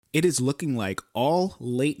It is looking like all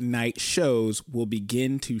late night shows will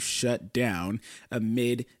begin to shut down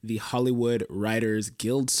amid the Hollywood Writers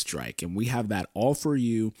Guild strike, and we have that all for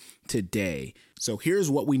you today. So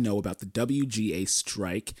here's what we know about the WGA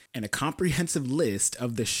strike and a comprehensive list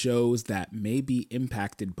of the shows that may be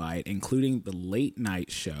impacted by it, including the late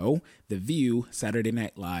night show, The View, Saturday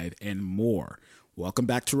Night Live, and more. Welcome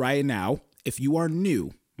back to Riot Now. If you are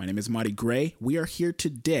new, my name is Marty Gray. We are here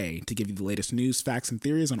today to give you the latest news, facts, and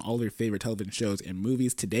theories on all of your favorite television shows and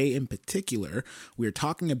movies. Today, in particular, we are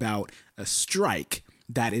talking about a strike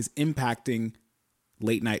that is impacting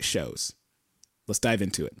late night shows. Let's dive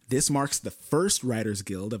into it. This marks the first Writers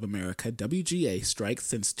Guild of America, WGA, strike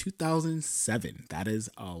since 2007. That is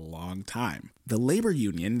a long time. The labor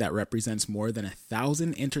union that represents more than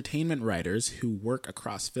 1,000 entertainment writers who work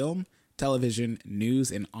across film, television, news,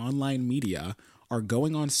 and online media are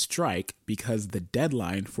going on strike because the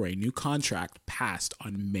deadline for a new contract passed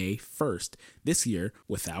on May 1st this year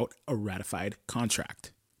without a ratified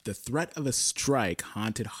contract. The threat of a strike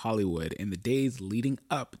haunted Hollywood in the days leading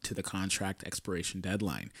up to the contract expiration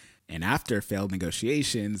deadline. And after failed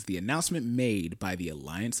negotiations, the announcement made by the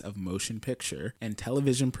Alliance of Motion Picture and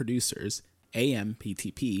Television Producers,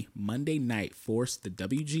 AMPTP, Monday night forced the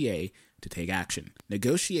WGA to take action.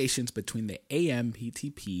 Negotiations between the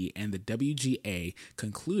AMPTP and the WGA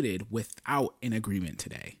concluded without an agreement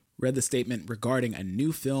today. Read the statement regarding a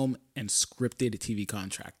new film and scripted TV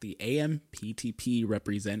contract. The AMPTP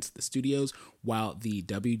represents the studios while the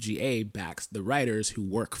WGA backs the writers who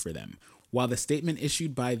work for them. While the statement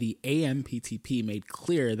issued by the AMPTP made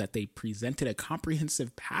clear that they presented a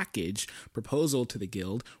comprehensive package proposal to the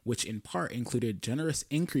Guild, which in part included generous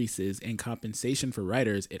increases in compensation for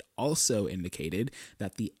writers, it also indicated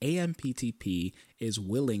that the AMPTP is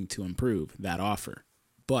willing to improve that offer.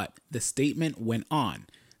 But the statement went on.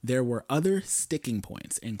 There were other sticking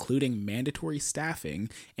points, including mandatory staffing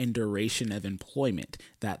and duration of employment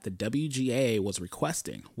that the WGA was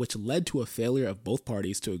requesting, which led to a failure of both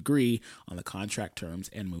parties to agree on the contract terms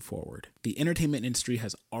and move forward. The entertainment industry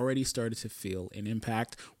has already started to feel an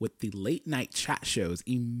impact, with the late night chat shows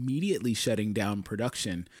immediately shutting down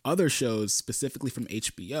production. Other shows, specifically from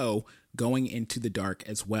HBO, going into the dark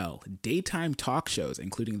as well. Daytime talk shows,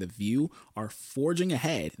 including The View, are forging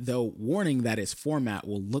ahead, though warning that its format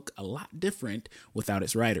will look a lot different without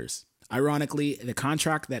its writers. Ironically, the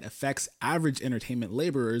contract that affects average entertainment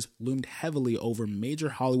laborers loomed heavily over major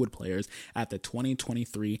Hollywood players at the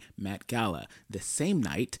 2023 Met Gala, the same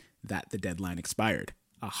night that the deadline expired.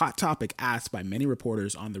 A hot topic asked by many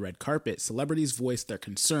reporters on the red carpet, celebrities voiced their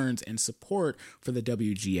concerns and support for the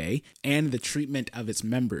WGA and the treatment of its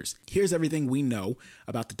members. Here's everything we know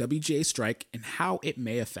about the WGA strike and how it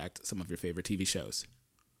may affect some of your favorite TV shows.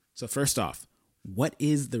 So first off, what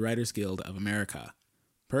is the Writers Guild of America?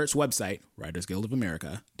 Per its website, Writers Guild of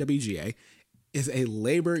America, WGA, is a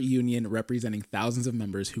labor union representing thousands of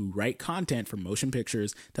members who write content for motion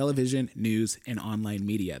pictures, television, news, and online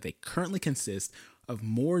media. They currently consist of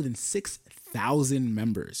more than 6,000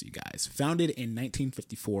 members, you guys. Founded in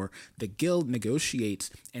 1954, the Guild negotiates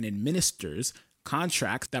and administers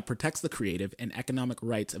contracts that protects the creative and economic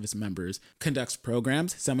rights of its members, conducts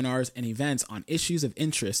programs, seminars, and events on issues of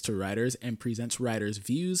interest to writers, and presents writers'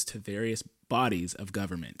 views to various bodies of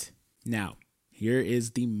government. Now, here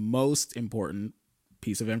is the most important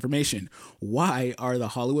piece of information. Why are the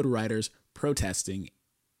Hollywood writers protesting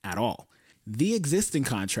at all? The existing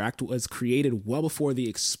contract was created well before the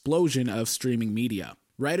explosion of streaming media.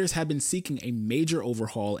 Writers have been seeking a major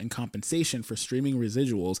overhaul in compensation for streaming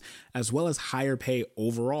residuals, as well as higher pay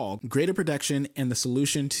overall, greater protection, and the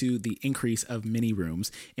solution to the increase of mini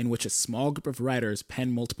rooms, in which a small group of writers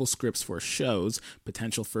pen multiple scripts for shows'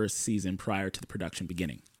 potential first season prior to the production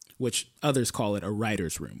beginning, which others call it a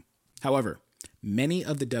writer's room. However, many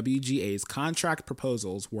of the WGA's contract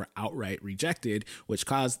proposals were outright rejected, which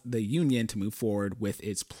caused the union to move forward with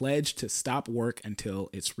its pledge to stop work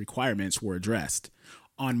until its requirements were addressed.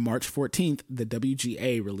 On March 14th, the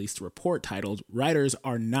WGA released a report titled, "Writers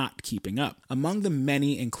Are Not Keeping Up." Among the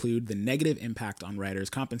many include the negative impact on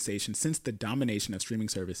writers' compensation since the domination of streaming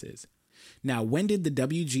services. Now, when did the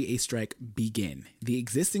WGA strike begin? The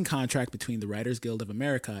existing contract between the Writers Guild of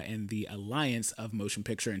America and the Alliance of Motion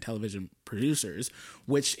Picture and Television Producers,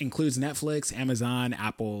 which includes Netflix, Amazon,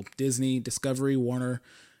 Apple, Disney, Discovery, Warner,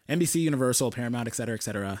 NBC, Universal, Paramount, etc.,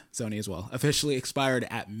 Sony as well, officially expired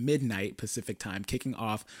at midnight Pacific time, kicking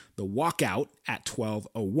off the walkout at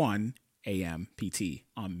 12:01 a.m. PT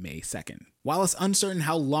on May 2nd. While it's uncertain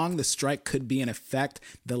how long the strike could be in effect,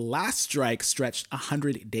 the last strike stretched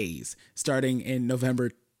 100 days, starting in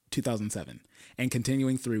November 2007 and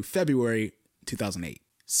continuing through February 2008.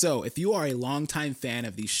 So, if you are a longtime fan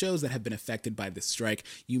of these shows that have been affected by this strike,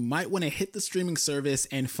 you might want to hit the streaming service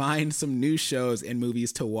and find some new shows and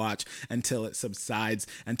movies to watch until it subsides.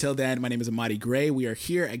 Until then, my name is Amadi Gray. We are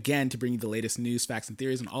here again to bring you the latest news, facts, and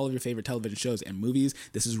theories on all of your favorite television shows and movies.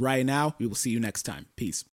 This is Right Now. We will see you next time. Peace.